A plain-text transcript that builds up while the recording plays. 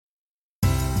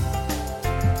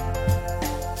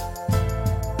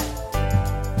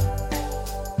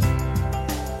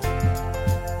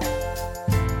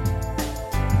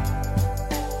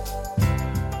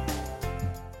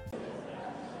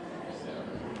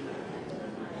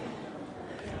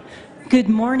Good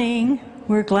morning.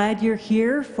 We're glad you're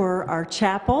here for our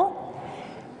chapel.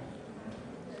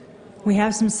 We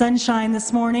have some sunshine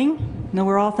this morning, and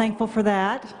we're all thankful for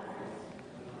that.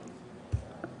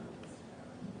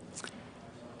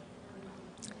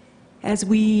 As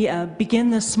we begin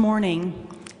this morning,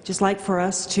 just like for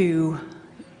us to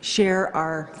share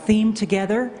our theme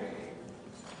together,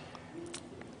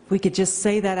 if we could just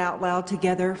say that out loud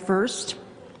together first.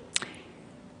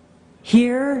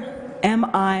 Here am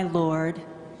I, Lord,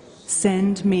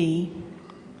 send me.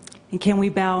 And can we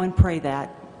bow and pray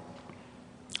that?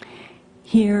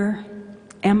 Here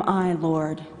am I,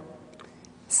 Lord,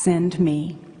 send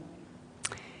me.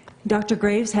 Dr.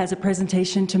 Graves has a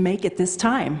presentation to make at this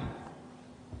time.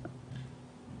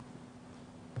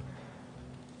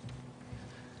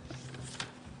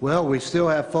 Well, we still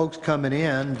have folks coming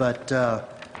in, but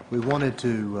we wanted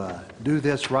to do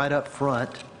this right up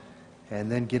front and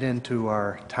then get into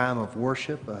our time of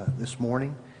worship this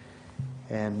morning.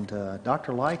 And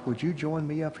Dr. Lyke, would you join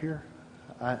me up here?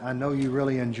 I know you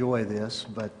really enjoy this,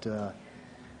 but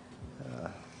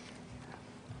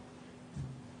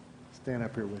stand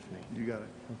up here with me. You got it.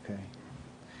 Okay.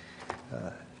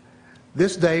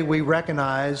 This day we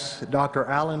recognize Dr.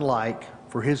 Alan Lyke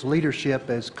for his leadership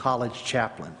as college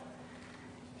chaplain.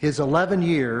 His 11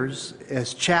 years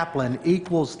as chaplain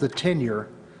equals the tenure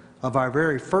of our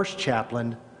very first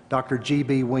chaplain, Dr.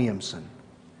 G.B. Williamson.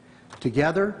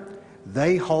 Together,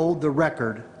 they hold the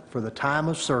record for the time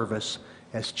of service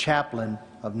as chaplain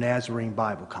of Nazarene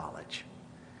Bible College.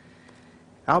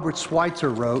 Albert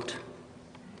Schweitzer wrote,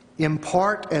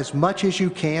 "Impart as much as you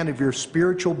can of your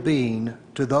spiritual being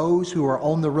to those who are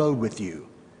on the road with you,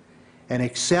 and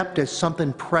accept as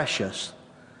something precious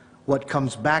what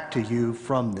comes back to you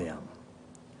from them."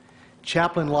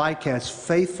 Chaplain Lyke has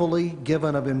faithfully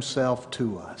given of himself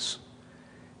to us.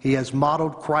 He has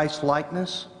modeled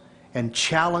Christ-likeness and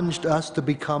challenged us to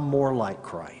become more like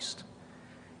Christ.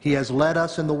 He has led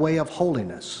us in the way of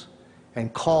holiness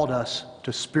and called us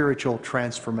to spiritual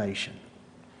transformation.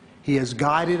 He has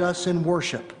guided us in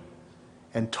worship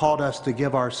and taught us to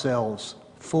give ourselves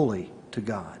fully to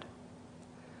God.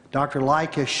 Dr.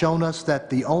 Lyke has shown us that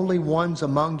the only ones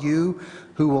among you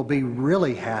who will be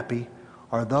really happy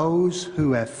are those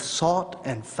who have sought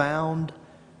and found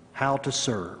how to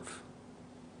serve.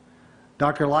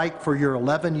 Dr. Lyke, for your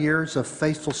 11 years of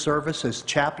faithful service as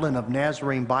chaplain of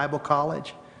Nazarene Bible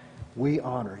College, we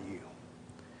honor you.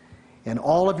 In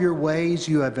all of your ways,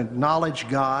 you have acknowledged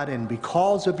God, and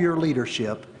because of your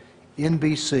leadership,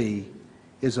 NBC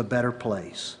is a better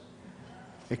place.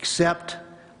 Accept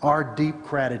our deep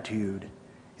gratitude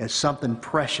as something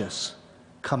precious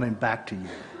coming back to you.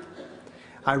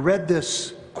 I read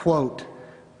this quote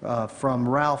from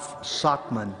Ralph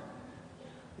Sockman.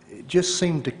 It just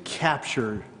seemed to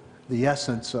capture the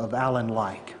essence of Alan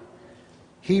Lyke.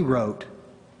 He wrote,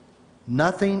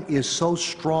 "Nothing is so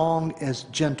strong as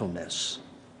gentleness,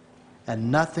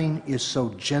 and nothing is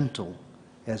so gentle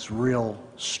as real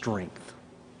strength."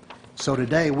 So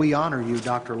today we honor you,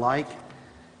 Dr. Lyke,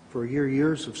 for your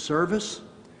years of service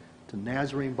to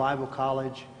Nazarene Bible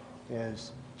College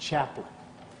as chaplain.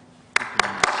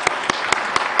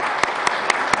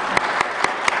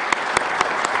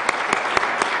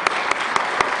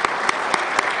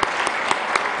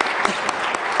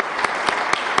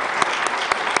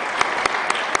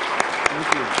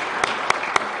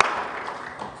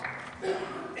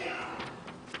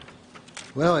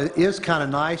 Well, it is kind of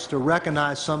nice to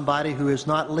recognize somebody who is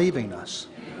not leaving us.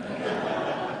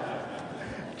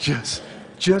 Just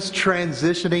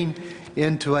transitioning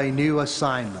into a new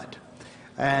assignment.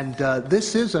 And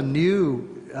this is a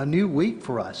new week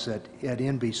for us at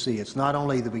NBC. It's not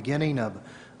only the beginning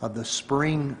of the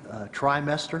spring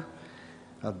trimester,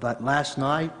 but last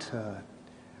night,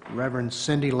 Reverend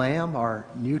Cindy Lamb, our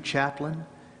new chaplain,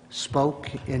 spoke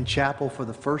in chapel for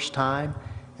the first time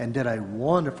and did a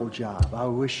wonderful job. I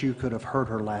wish you could have heard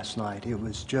her last night. It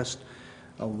was just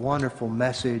a wonderful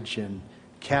message and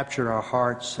captured our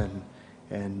hearts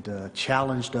and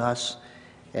challenged us.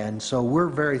 And so we're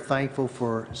very thankful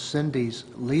for Cindy's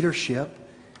leadership.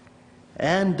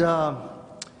 And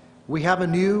we have a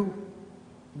new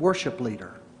worship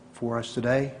leader for us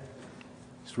today.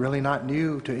 It's really not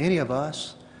new to any of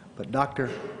us, but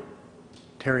Dr.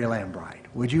 Terry Lambright.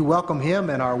 Would you welcome him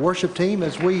and our worship team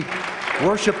as we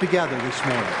worship together this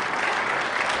morning?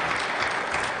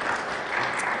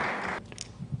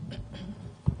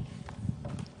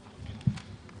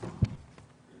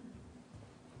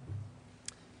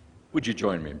 Would you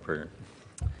join me in prayer?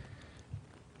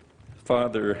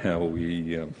 Father, how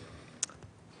we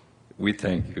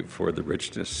thank you for the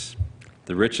richness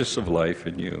of life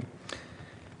in you,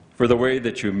 for the way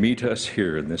that you meet us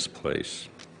here in this place.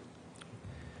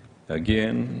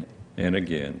 Again and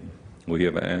again, we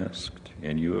have asked,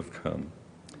 and you have come.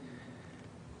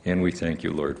 And we thank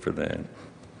you, Lord, for that.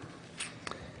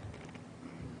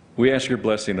 We ask your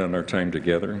blessing on our time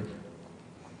together.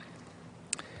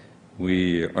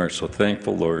 We are so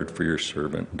thankful, Lord, for your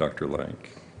servant, Dr.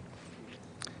 Lyke,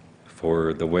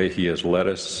 for the way he has led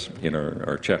us in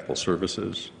our chapel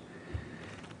services,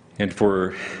 and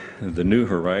for the new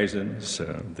horizons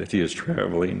that he is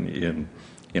traveling in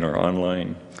our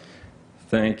online.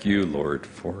 Thank you, Lord,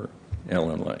 for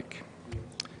Alan Lyke,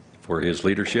 for his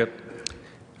leadership,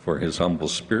 for his humble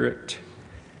spirit,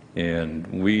 and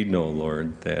we know,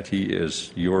 Lord, that he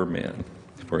is your man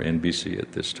for NBC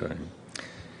at this time.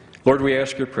 Lord, we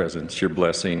ask your presence, your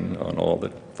blessing on all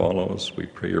that follows. We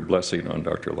pray your blessing on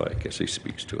Dr. Lyke as he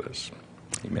speaks to us.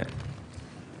 Amen.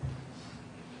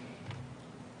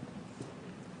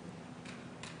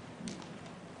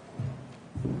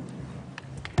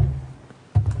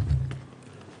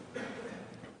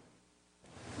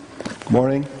 Good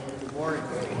morning. Good morning.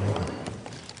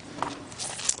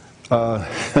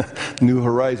 New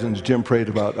Horizons, Jim prayed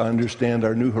about. I understand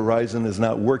our New Horizon is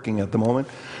not working at the moment.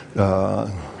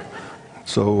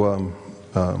 So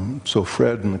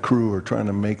Fred and the crew are trying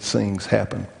to make things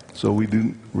happen. So we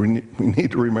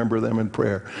need to remember them in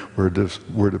prayer. We're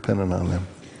dependent on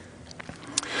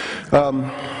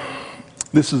them.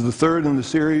 This is the third in the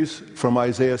series from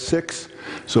Isaiah 6.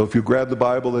 So if you grab the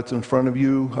Bible that's in front of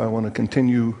you, I want to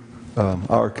continue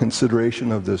our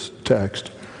consideration of this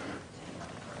text.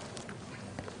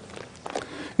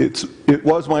 It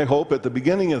was my hope at the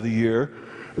beginning of the year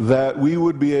that we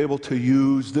would be able to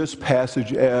use this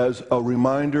passage as a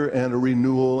reminder and a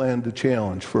renewal and a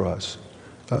challenge for us.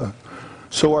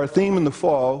 So our theme in the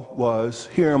fall was,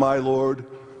 "Here am I, Lord,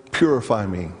 purify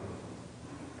me."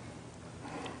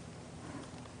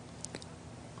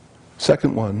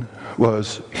 Second one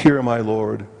was, "Here am I,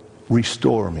 Lord,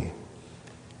 restore me."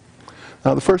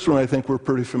 Now, the first one I think we're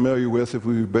pretty familiar with if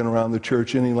we've been around the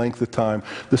church any length of time.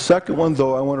 The second one,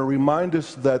 though, I want to remind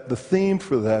us that the theme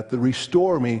for that, the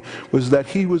restore me, was that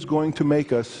he was going to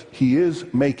make us, he is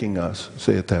making us,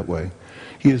 say it that way,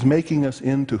 he is making us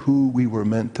into who we were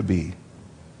meant to be.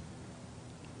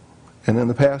 And in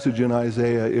the passage in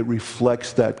Isaiah, it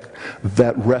reflects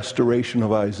that restoration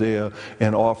of Isaiah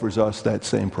and offers us that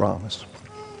same promise.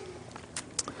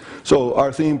 So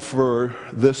our theme for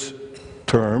this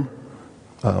term,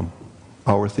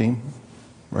 our theme,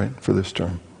 right, for this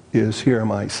term, is "Here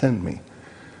am I, send me."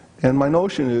 And my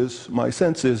notion is, my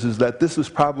sense is that this is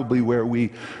probably where we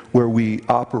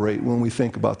operate when we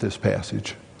think about this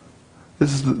passage.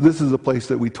 This is the place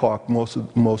that we talk most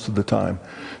of the time.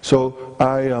 So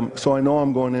I know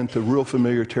I'm going into real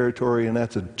familiar territory, and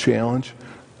that's a challenge.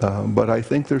 But I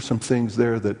think there's some things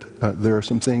there there are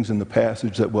some things in the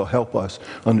passage that will help us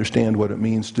understand what it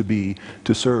means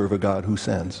to serve a God who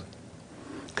sends.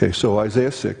 Okay, so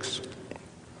Isaiah 6,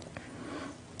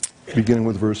 beginning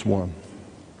with verse 1.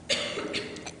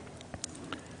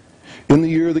 In the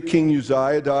year that King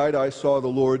Uzziah died, I saw the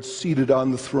Lord seated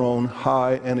on the throne,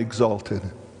 high and exalted,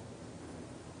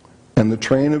 and the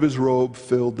train of his robe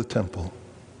filled the temple.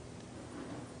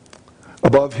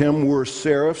 Above him were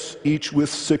seraphs, each with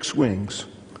 6 wings.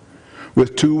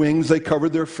 With 2 wings they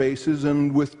covered their faces,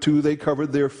 and with 2 they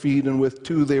covered their feet, and with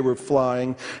 2 they were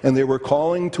flying, and they were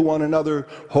calling to one another,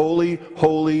 "Holy,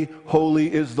 holy,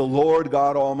 holy is the Lord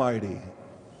God Almighty.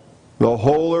 The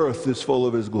whole earth is full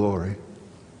of his glory."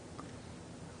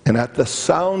 And at the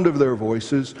sound of their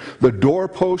voices, the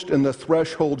doorpost and the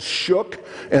threshold shook,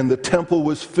 and the temple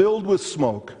was filled with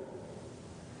smoke.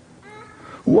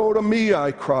 "Woe to me,"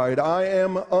 I cried, I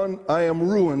am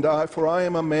ruined, for I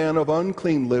am a man of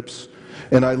unclean lips,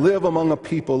 and I live among a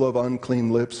people of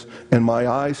unclean lips, and my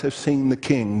eyes have seen the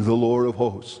King, the Lord of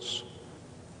hosts."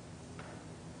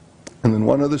 And then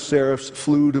one of the seraphs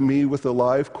flew to me with a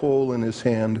live coal in his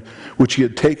hand, which he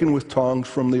had taken with tongs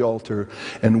from the altar,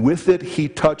 and with it he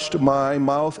touched my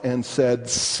mouth and said,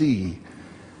 "See,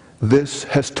 this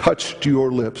has touched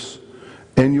your lips,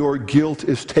 and your guilt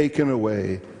is taken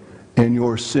away, and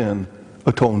your sin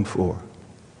atoned for."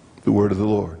 The word of the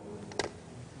Lord.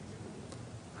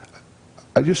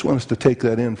 I just want us to take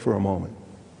that in for a moment.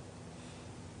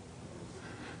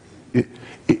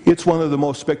 It's one of the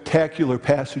most spectacular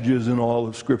passages in all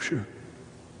of Scripture.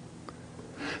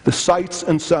 The sights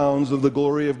and sounds of the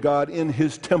glory of God in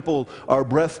his temple are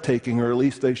breathtaking, or at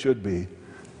least they should be.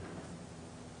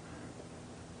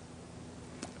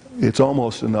 It's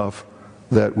almost enough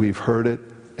that we've heard it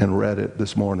and read it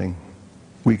this morning.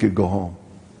 We could go home,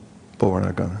 but we're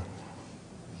not going to.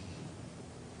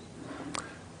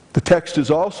 The text is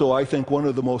also, I think, one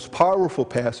of the most powerful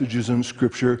passages in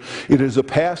Scripture. It is a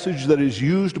passage that is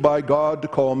used by God to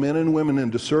call men and women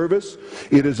into service.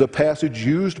 It is a passage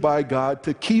used by God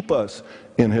to keep us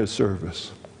in His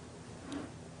service.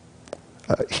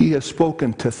 He has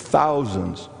spoken to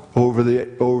thousands over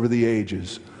the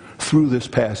ages through this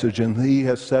passage, and He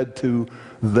has said to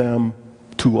them,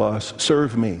 to us,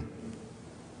 serve me.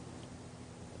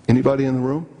 Anybody in the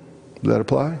room? Does that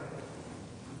apply?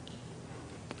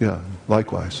 Yeah,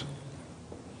 likewise.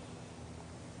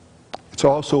 It's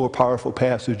also a powerful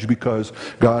passage because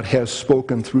God has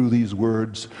spoken through these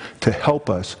words to help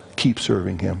us keep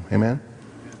serving Him. Amen?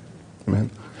 Amen.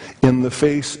 In the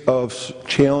face of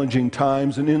challenging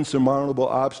times and insurmountable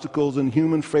obstacles and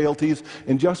human frailties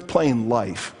and just plain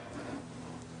life.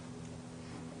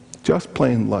 Just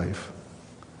plain life.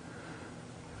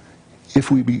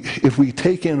 If we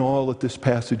take in all that this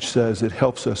passage says, it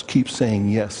helps us keep saying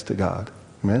yes to God.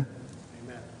 Amen?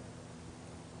 Amen.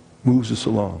 Moves us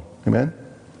along. Amen?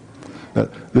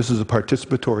 This is a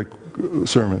participatory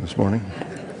sermon this morning.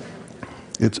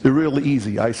 It's really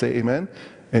easy. I say amen,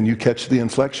 and you catch the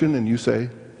inflection and you say,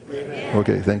 amen.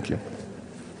 Okay, thank you.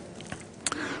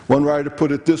 One writer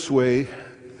put it this way: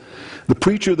 the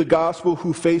preacher of the gospel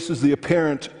who faces the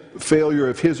apparent failure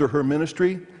of his or her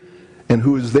ministry and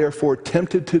who is therefore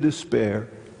tempted to despair,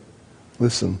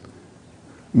 listen,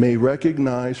 may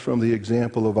recognize from the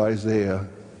example of Isaiah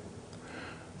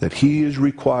that he is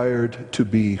required to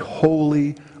be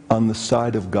wholly on the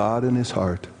side of God in his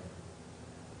heart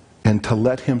and to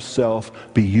let himself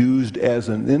be used as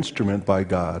an instrument by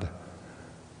God,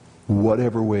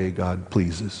 whatever way God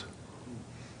pleases.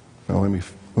 Now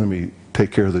let me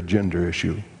take care of the gender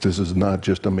issue. This is not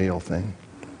just a male thing.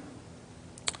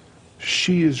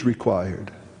 She is required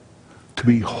to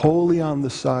be wholly on the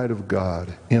side of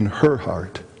God in her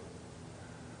heart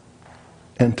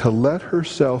and to let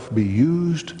herself be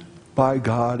used by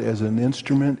God as an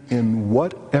instrument in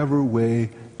whatever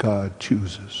way God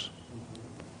chooses.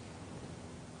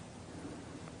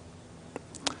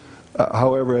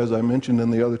 However, as I mentioned in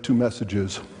the other two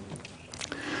messages,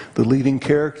 the leading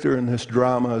character in this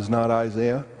drama is not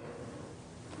Isaiah.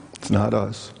 It's not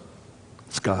us.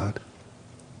 It's God.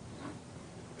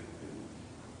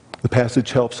 The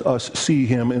passage helps us see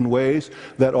Him in ways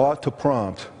that ought to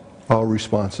prompt our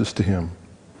responses to Him.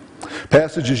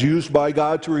 Passage is used by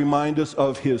God to remind us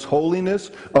of His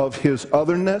holiness, of His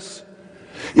otherness.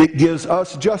 It gives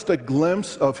us just a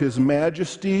glimpse of His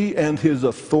majesty and His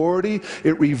authority.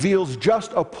 It reveals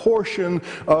just a portion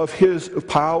of His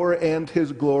power and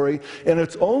His glory. And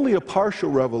it's only a partial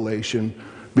revelation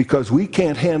because we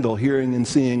can't handle hearing and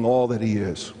seeing all that He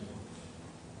is.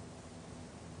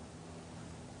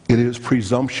 It is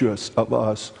presumptuous of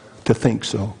us to think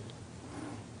so.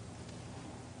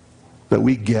 That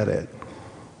we get it.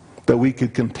 That we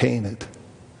could contain it.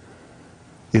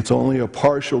 It's only a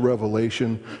partial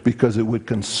revelation because it would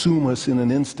consume us in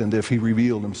an instant if He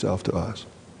revealed Himself to us.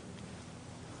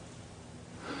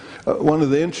 One of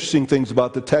the interesting things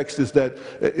about the text is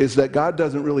that God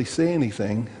doesn't really say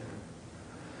anything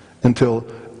until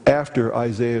after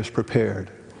Isaiah is prepared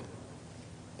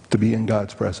to be in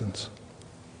God's presence.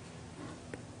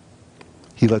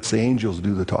 He lets the angels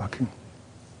do the talking.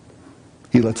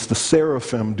 He lets the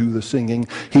seraphim do the singing.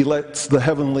 He lets the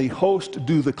heavenly host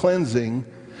do the cleansing.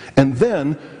 And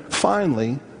then,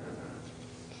 finally,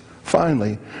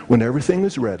 when everything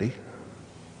is ready,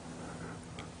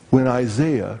 when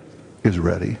Isaiah is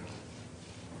ready,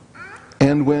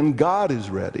 and when God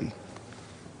is ready,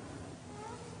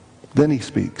 then He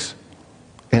speaks.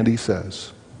 And He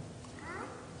says,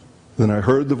 "Then I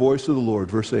heard the voice of the Lord,"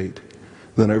 verse 8,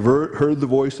 "Then I heard the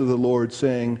voice of the Lord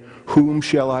saying, 'Whom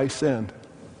shall I send?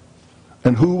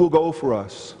 And who will go for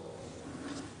us?'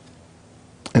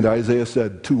 And Isaiah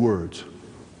said 2 words.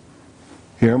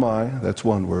 'Here am I,' that's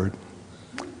one word.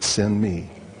 'Send me,'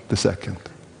 the second.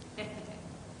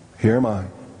 'Here am I,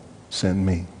 send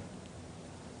me.'"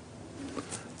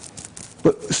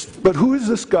 But who is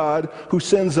this God who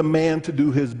sends a man to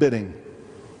do His bidding?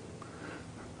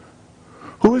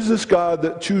 Who is this God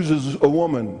that chooses a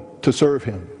woman to serve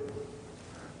Him?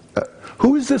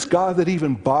 Who is this God that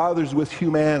even bothers with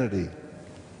humanity?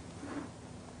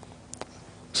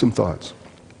 Some thoughts.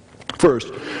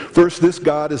 First, this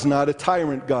God is not a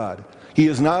tyrant God. He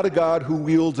is not a God who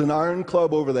wields an iron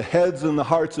club over the heads and the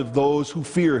hearts of those who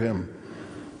fear Him.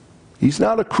 He's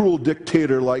not a cruel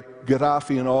dictator like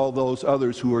Gaddafi and all those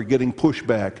others who are getting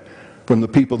pushback from the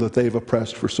people that they've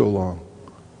oppressed for so long.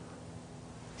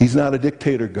 He's not a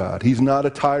dictator God. He's not a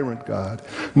tyrant God.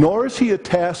 Nor is He a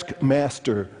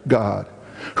taskmaster God,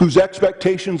 whose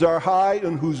expectations are high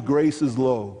and whose grace is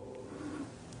low.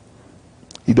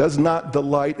 He does not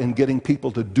delight in getting people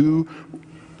to do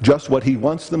just what he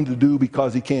wants them to do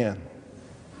because he can.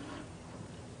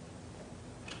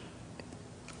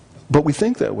 But we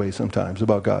think that way sometimes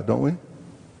about God, don't we?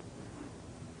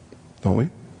 Don't we?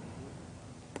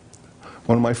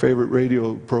 One of my favorite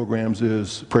radio programs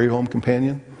is Prairie Home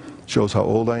Companion. Shows how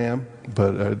old I am,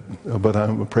 but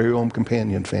I'm a Prairie Home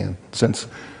Companion fan since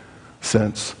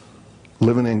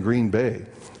living in Green Bay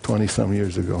 20-some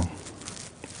years ago.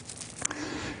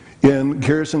 In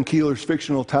Garrison Keillor's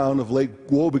fictional town of Lake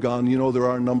Wobegon, you know there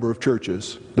are a number of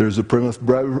churches. There's a Plymouth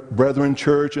Brethren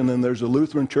Church, and then there's a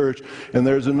Lutheran church, and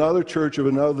there's another church of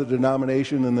another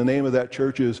denomination, and the name of that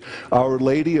church is Our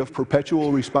Lady of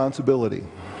Perpetual Responsibility.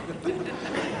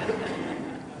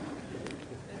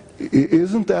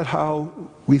 Isn't that how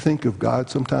we think of God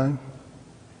sometimes?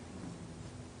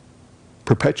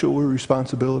 Perpetual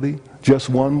responsibility? Just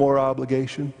one more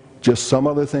obligation? Just some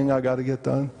other thing I got to get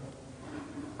done?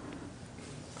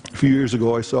 A few years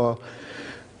ago I saw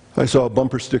a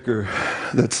bumper sticker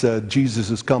that said, "Jesus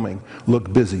is coming,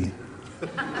 look busy."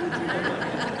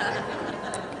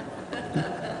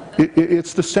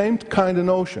 It's the same kind of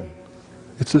notion.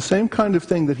 It's the same kind of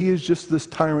thing, that he is just this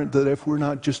tyrant that if we're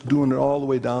not just doing it all the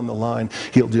way down the line,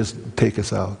 he'll just take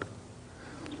us out.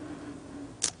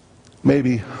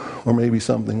 Maybe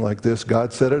something like this: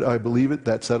 God said it, I believe it,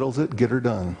 that settles it, get her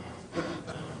done.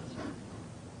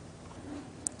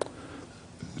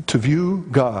 To view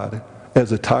God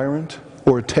as a tyrant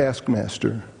or a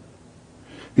taskmaster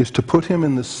is to put him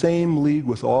in the same league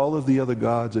with all of the other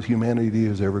gods that humanity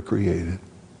has ever created.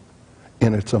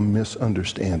 And it's a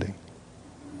misunderstanding.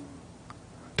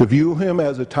 To view him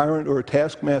as a tyrant or a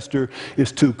taskmaster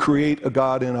is to create a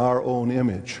God in our own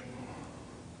image.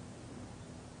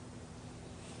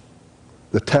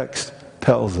 The text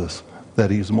tells us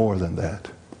that he's more than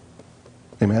that.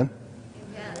 Amen?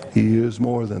 Amen. He is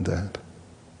more than that.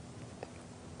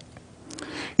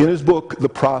 In his book, The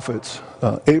Prophets,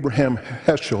 Abraham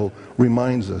Heschel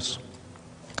reminds us.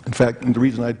 In fact, the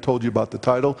reason I told you about the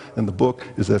title and the book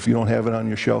is that if you don't have it on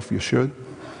your shelf, you should.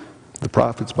 The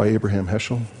Prophets by Abraham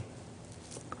Heschel.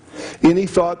 Any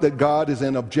thought that God is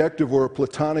an objective or a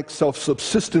platonic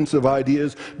self-subsistence of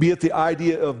ideas, be it the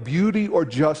idea of beauty or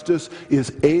justice,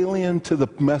 is alien to the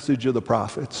message of the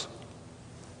prophets.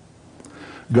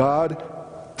 God,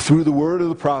 through the word of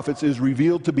the prophets, is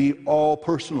revealed to be all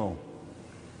personal,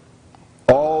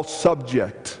 all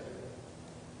subject.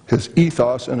 His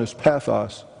ethos and his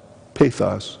pathos.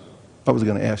 I was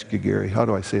going to ask you, Gary, how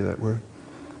do I say that word?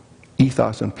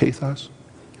 Ethos and pathos?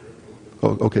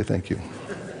 Oh, okay, thank you.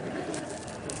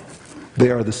 They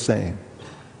are the same.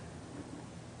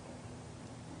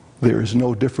 There is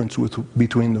no difference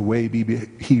between the way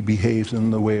he behaves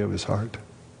and the way of his heart.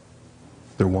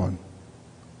 They're one.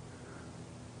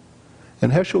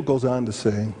 And Heschel goes on to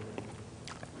say,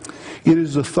 it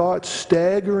is a thought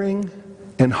staggering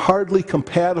and hardly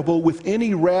compatible with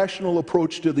any rational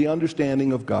approach to the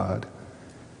understanding of God,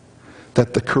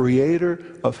 that the creator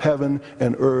of heaven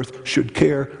and earth should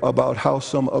care about how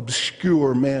some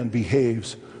obscure man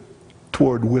behaves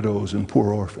toward widows and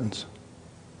poor orphans.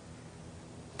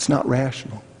 It's not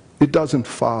rational. It doesn't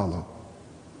follow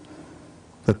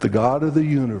that the God of the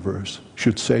universe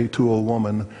should say to a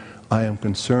woman, I am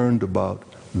concerned about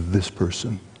this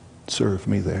person. Serve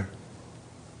me there.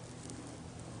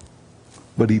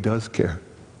 But he does care.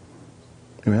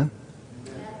 Amen?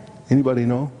 Anybody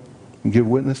know? Give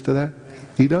witness to that?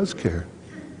 He does care.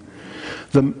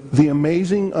 The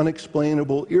amazing,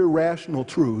 unexplainable, irrational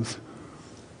truth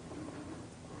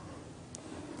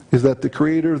is that the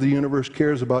creator of the universe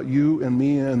cares about you and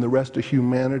me and the rest of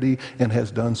humanity and has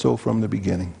done so from the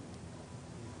beginning.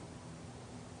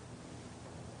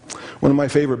 One of my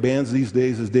favorite bands these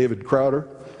days is David Crowder.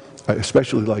 I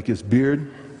especially like his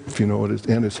beard, if you know what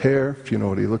and his hair, if you know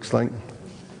what he looks like.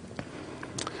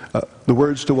 The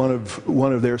words to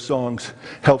one of their songs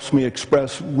helps me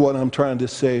express what I'm trying to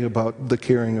say about the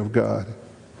caring of God.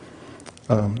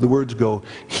 The words go,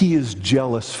 He is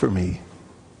jealous for me.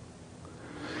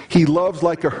 He loves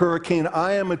like a hurricane.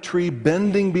 I am a tree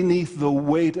bending beneath the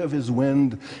weight of his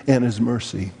wind and his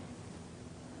mercy.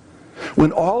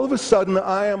 When all of a sudden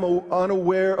I am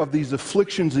unaware of these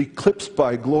afflictions eclipsed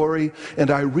by glory, and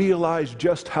I realize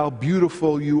just how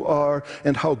beautiful you are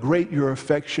and how great your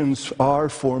affections are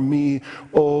for me,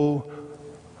 oh,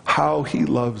 how he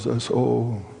loves us,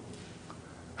 oh,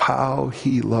 how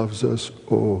he loves us,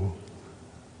 oh,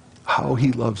 how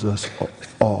he loves us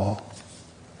all.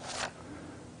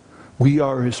 We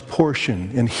are his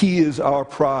portion, and he is our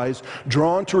prize,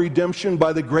 drawn to redemption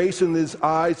by the grace in his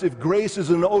eyes. If grace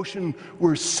is an ocean,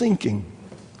 we're sinking.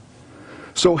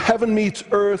 So heaven meets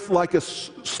earth like a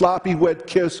sloppy wet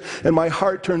kiss, and my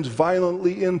heart turns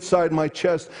violently inside my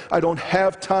chest. I don't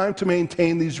have time to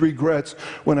maintain these regrets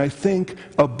when I think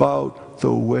about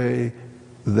the way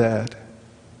that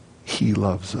He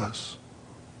loves us.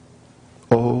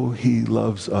 Oh, He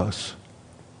loves us.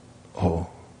 Oh,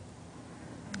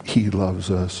 He loves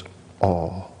us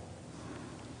all.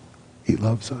 He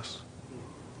loves us.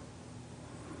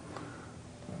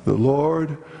 The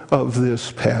Lord of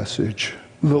this passage,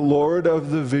 the Lord of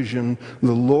the vision,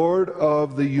 the Lord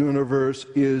of the universe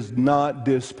is not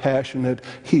dispassionate.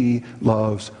 He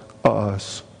loves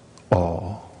us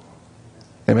all.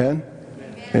 Amen?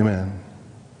 Amen. Amen.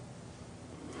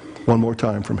 One more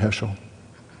time from Heschel.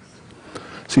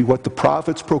 See, what the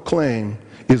prophets proclaim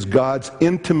is God's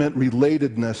intimate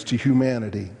relatedness to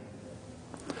humanity.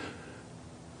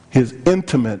 His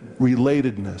intimate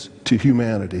relatedness to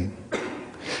humanity.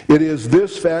 It is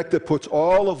this fact that puts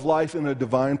all of life in a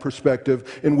divine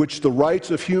perspective, in which the rights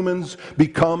of humans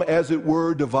become, as it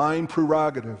were, divine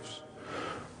prerogatives.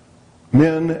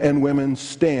 Men and women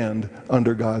stand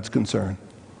under God's concern.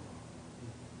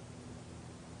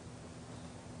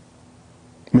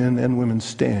 Men and women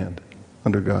stand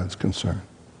under God's concern.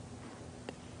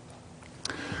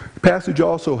 The passage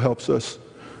also helps us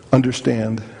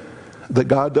understand that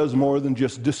God does more than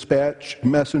just dispatch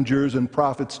messengers and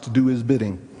prophets to do His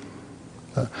bidding.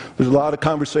 There's a lot of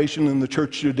conversation in the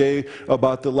church today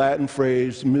about the Latin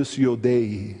phrase missio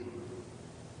Dei,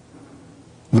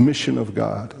 the mission of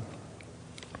God.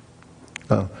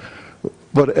 But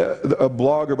a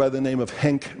blogger by the name of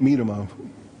Henk Miedema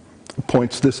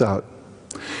points this out.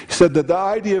 He said that the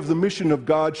idea of the mission of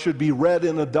God should be read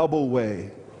in a double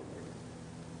way.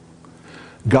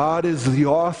 God is the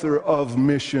author of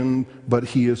mission, but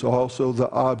He is also the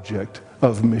object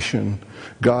of mission.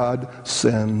 God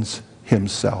sends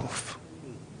Himself.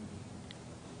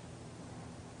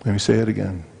 Let me say it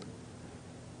again.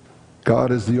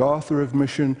 God is the author of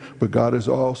mission, but God is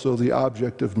also the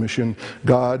object of mission.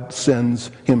 God sends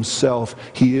Himself.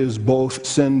 He is both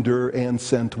sender and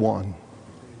sent one.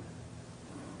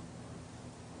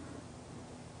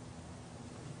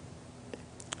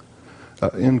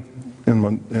 In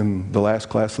the last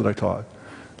class that I taught,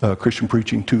 Christian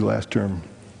Preaching 2 last term,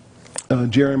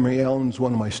 Jeremy Allen's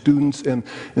one of my students,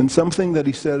 and something that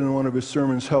he said in one of his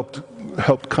sermons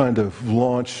helped kind of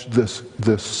launch this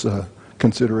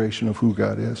consideration of who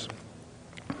God is.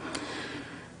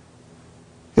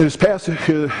 In his passage,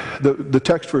 the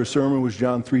text for his sermon was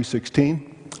John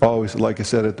 3:16. Always, like I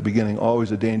said at the beginning,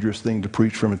 always a dangerous thing to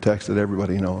preach from a text that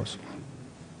everybody knows.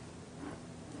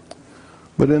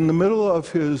 But in the middle of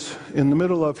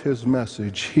his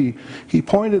message, he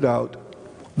pointed out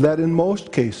that in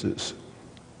most cases,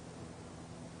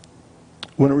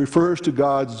 when it refers to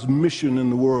God's mission in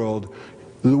the world,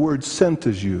 the word sent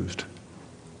is used.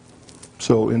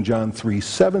 So in John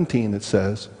 3:17 it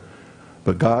says,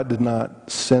 "But God did not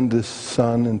send His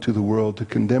Son into the world to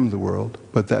condemn the world,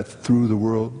 but that through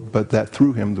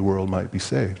Him the world might be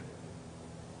saved."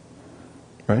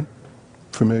 Right?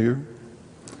 Familiar?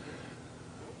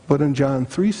 But in John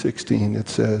 3:16 it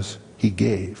says, He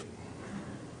gave.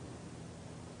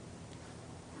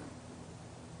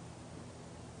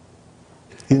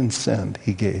 In send,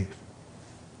 He gave.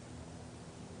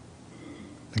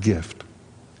 A gift.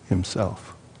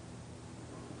 Himself.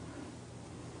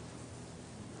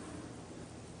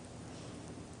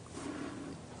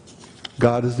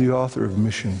 God is the author of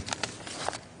mission,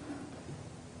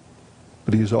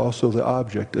 but He is also the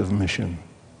object of mission.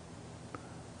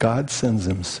 God sends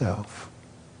Himself.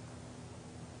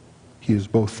 He is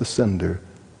both the sender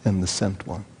and the sent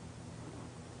one.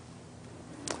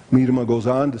 Miedema goes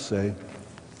on to say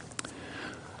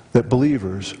that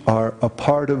believers are a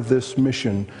part of this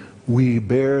mission. We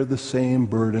bear the same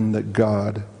burden that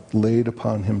God laid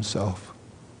upon Himself.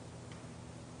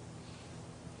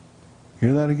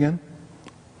 Hear that again?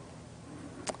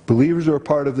 Believers are a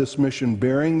part of this mission,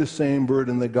 bearing the same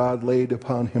burden that God laid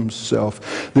upon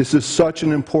Himself. This is such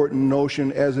an important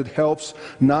notion, as it helps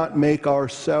not make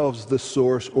ourselves the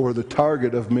source or the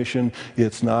target of mission.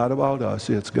 It's not about us,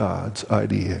 it's God's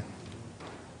idea.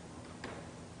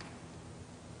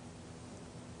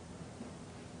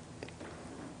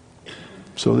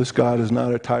 So this God is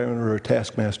not a tyrant or a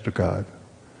taskmaster God.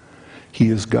 He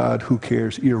is God who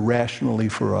cares irrationally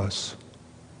for us.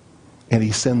 And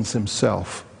He sends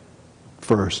Himself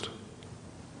first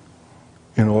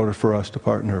in order for us to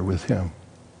partner with Him.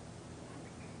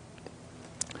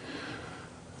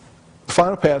 The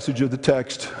final passage of the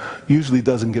text usually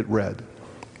doesn't get read.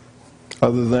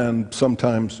 Other than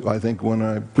sometimes, I think when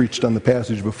I preached on the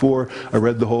passage before, I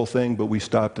read the whole thing, but we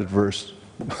stopped at verse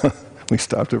We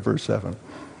stopped at verse 7,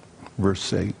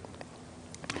 verse 8.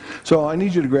 So I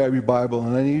need you to grab your Bible,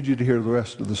 and I need you to hear the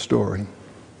rest of the story.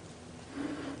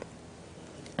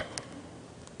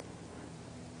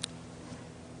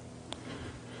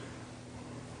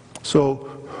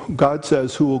 So God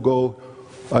says, who will go?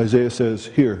 Isaiah says,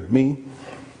 here, me.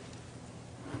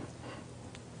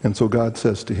 And so God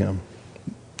says to him,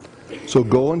 so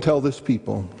go and tell this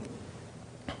people,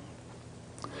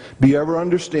 be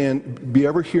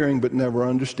ever hearing but never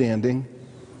understanding,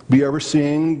 be ever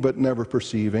seeing but never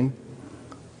perceiving.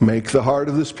 Make the heart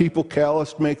of this people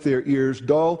calloused, make their ears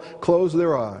dull, close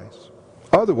their eyes.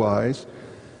 Otherwise,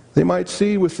 they might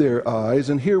see with their eyes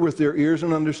and hear with their ears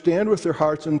and understand with their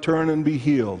hearts and turn and be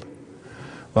healed.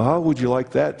 Well, how would you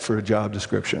like that for a job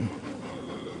description?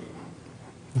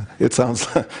 It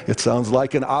sounds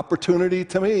like an opportunity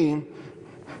to me.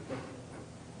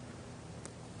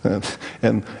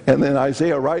 And then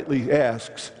Isaiah rightly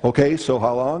asks, okay, so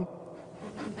how long?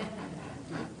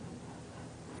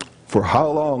 For how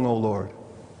long, O Lord?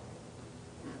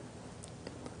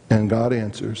 And God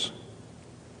answers,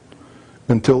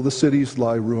 until the cities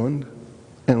lie ruined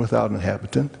and without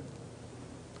inhabitant,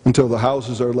 until the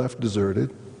houses are left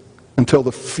deserted, until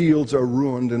the fields are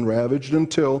ruined and ravaged,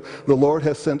 until the Lord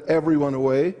has sent everyone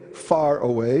away, far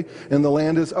away, and the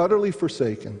land is utterly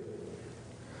forsaken.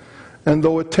 And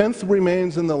though a tenth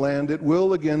remains in the land, it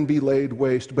will again be laid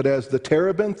waste. But as the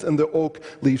terebinth and the oak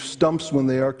leave stumps when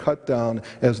they are cut down,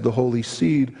 as the holy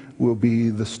seed will be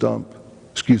the stump.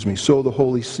 So the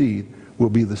holy seed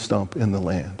will be the stump in the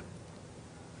land.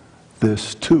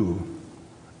 This too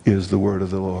is the word of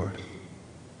the Lord.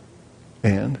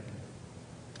 And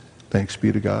thanks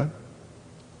be to God.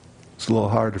 It's a little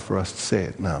harder for us to say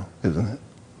it now, isn't it?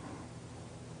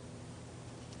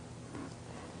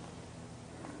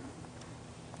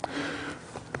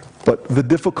 But the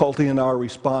difficulty in our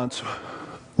response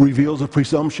reveals a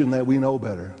presumption that we know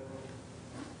better.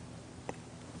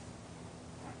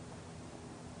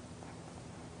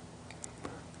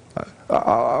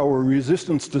 Our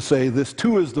resistance to say this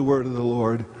too is the word of the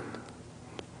Lord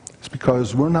is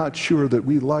because we're not sure that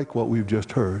we like what we've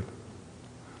just heard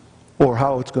or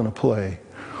how it's going to play,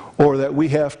 or that we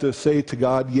have to say to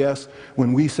God yes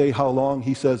when we say how long,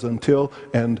 he says until,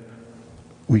 and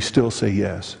we still say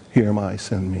yes. Here am I,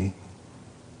 send me.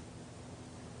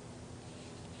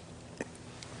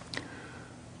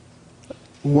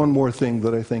 One more thing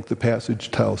that I think the passage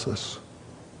tells us.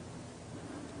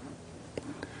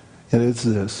 And it's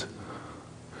this.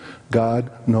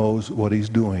 God knows what he's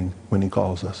doing when he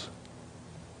calls us.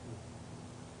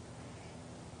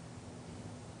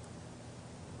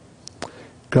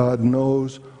 God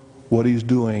knows what he's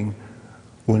doing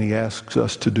when he asks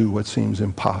us to do what seems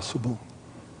impossible.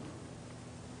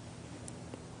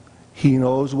 He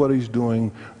knows what he's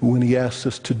doing when he asks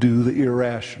us to do the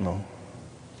irrational.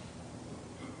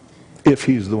 If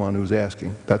he's the one who's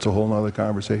asking. That's a whole other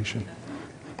conversation.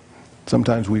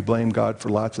 Sometimes we blame God for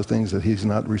lots of things that he's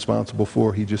not responsible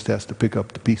for. He just has to pick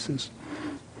up the pieces.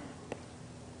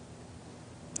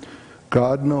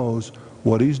 God knows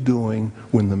what he's doing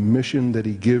when the mission that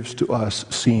he gives to us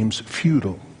seems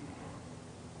futile.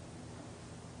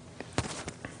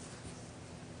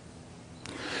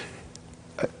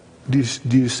 Do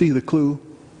you see the clue?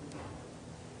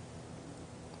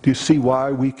 Do you see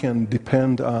why we can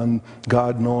depend on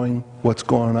God knowing what's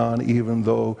going on even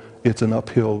though it's an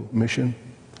uphill mission?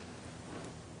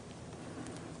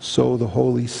 So the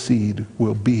holy seed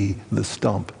will be the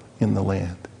stump in the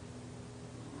land.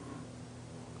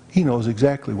 He knows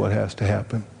exactly what has to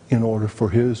happen in order for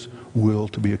his will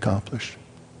to be accomplished.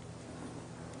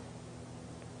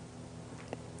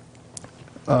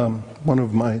 I'm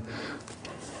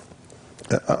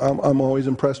always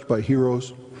impressed by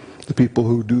heroes. The people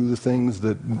who do the things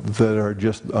that are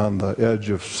just on the edge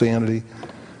of sanity.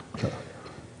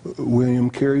 William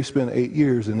Carey spent 8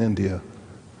 years in India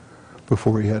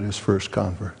before he had his first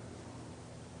convert.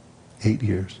 8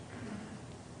 years.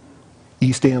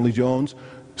 E. Stanley Jones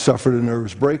suffered a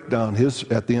nervous breakdown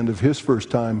at the end of his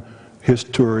first time, his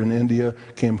tour in India,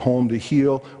 came home to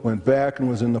heal, went back and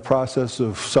was in the process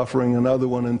of suffering another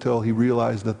one until he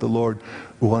realized that the Lord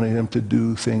wanted him to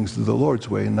do things the Lord's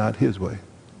way and not his way.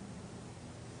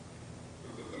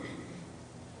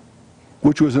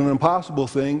 Which was an impossible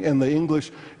thing, and the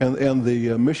English and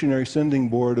the missionary sending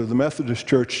board of the Methodist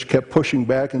Church kept pushing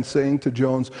back and saying to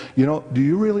Jones, do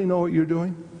you really know what you're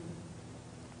doing?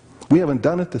 We haven't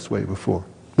done it this way before.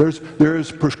 There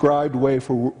is a prescribed way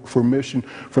for mission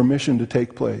to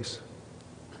take place.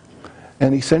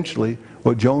 And essentially,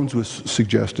 what Jones was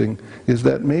suggesting is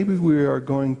that maybe we are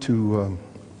going to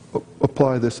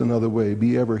apply this another way.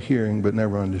 Be ever hearing but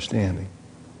never understanding.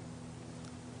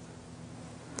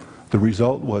 The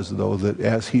result was, though, that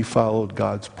as he followed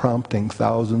God's prompting,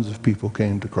 thousands of people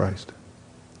came to Christ.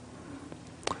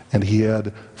 And he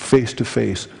had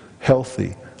face-to-face,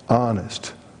 healthy,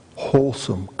 honest,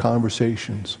 wholesome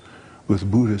conversations with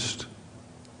Buddhists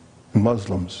and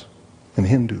Muslims and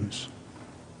Hindus.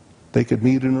 They could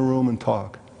meet in a room and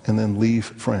talk and then leave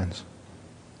friends.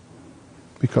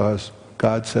 Because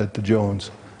God said to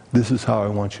Jones, this is how I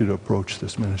want you to approach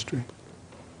this ministry.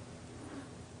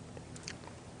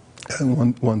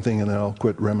 And one thing, and then I'll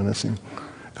quit reminiscing.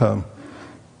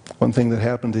 One thing that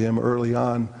happened to him early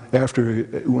on, after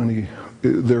when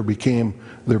there became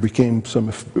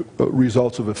some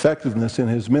results of effectiveness in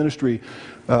his ministry,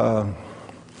 the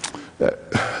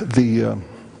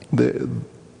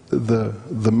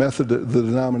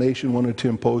denomination wanted to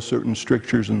impose certain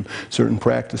strictures and certain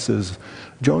practices.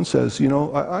 Jones says,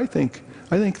 I think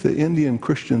the Indian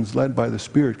Christians led by the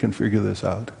Spirit can figure this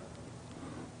out.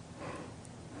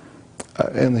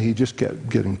 And he just kept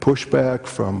getting pushback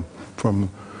from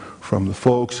the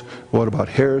folks. What about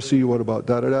heresy? What about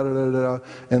da-da-da-da-da-da?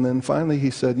 And then finally he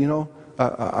said,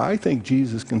 I think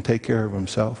Jesus can take care of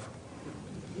himself.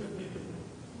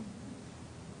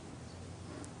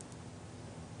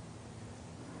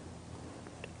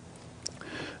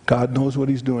 God knows what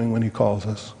he's doing when he calls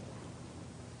us.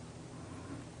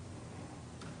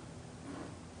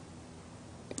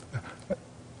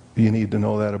 You need to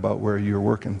know that about where you're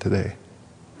working today.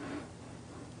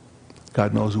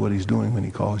 God knows what he's doing when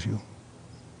he calls you.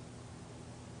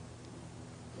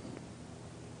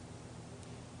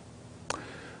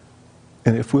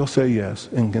 And if we'll say yes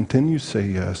and continue to say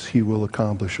yes, he will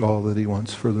accomplish all that he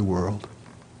wants for the world.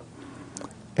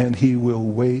 And he will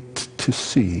wait to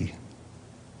see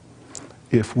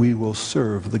if we will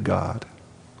serve the God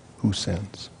who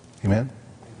sends. Amen?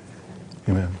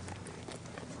 Amen.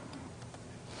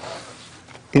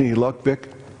 Any luck, Vic?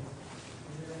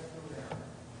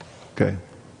 Okay,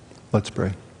 let's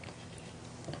pray.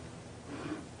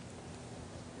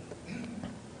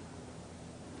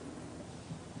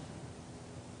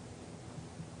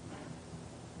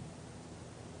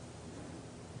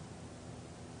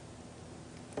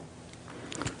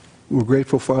 We're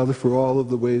grateful, Father, for all of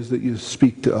the ways that you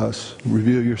speak to us,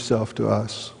 reveal yourself to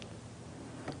us.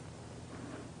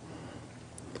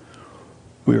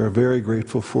 We are very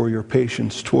grateful for your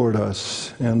patience toward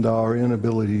us and our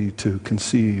inability to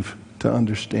conceive, to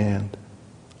understand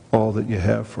all that you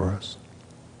have for us.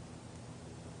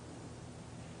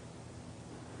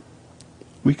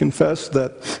 We confess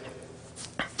that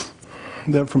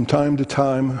from time to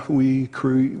time we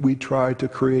try to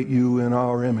create you in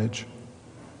our image.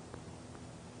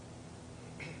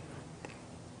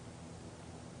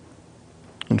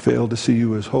 And fail to see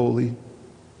you as holy.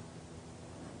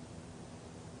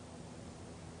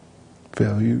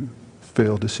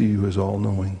 Fail to see you as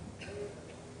all-knowing.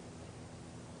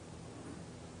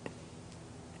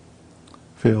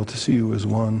 Fail to see you as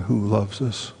one who loves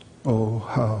us. Oh,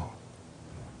 how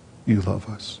you love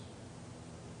us.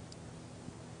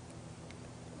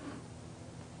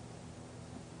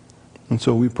 And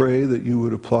so we pray that you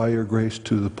would apply your grace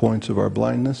to the points of our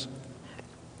blindness.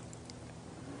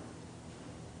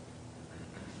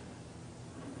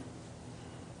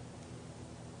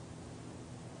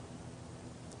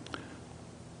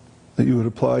 That you would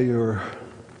apply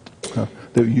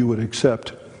that you would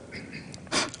accept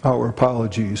our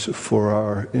apologies for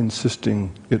our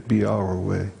insisting it be our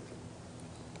way.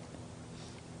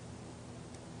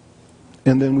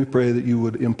 And then we pray that you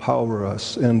would empower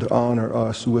us and honor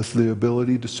us with the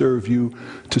ability to serve you,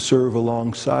 to serve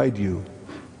alongside you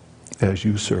as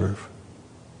you serve.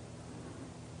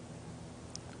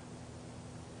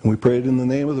 And we pray it in the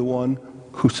name of the one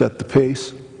who set the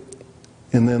pace,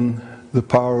 and then the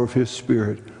power of his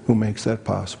Spirit who makes that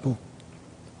possible.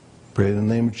 Pray in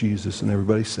the name of Jesus, and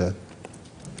everybody said,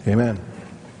 amen.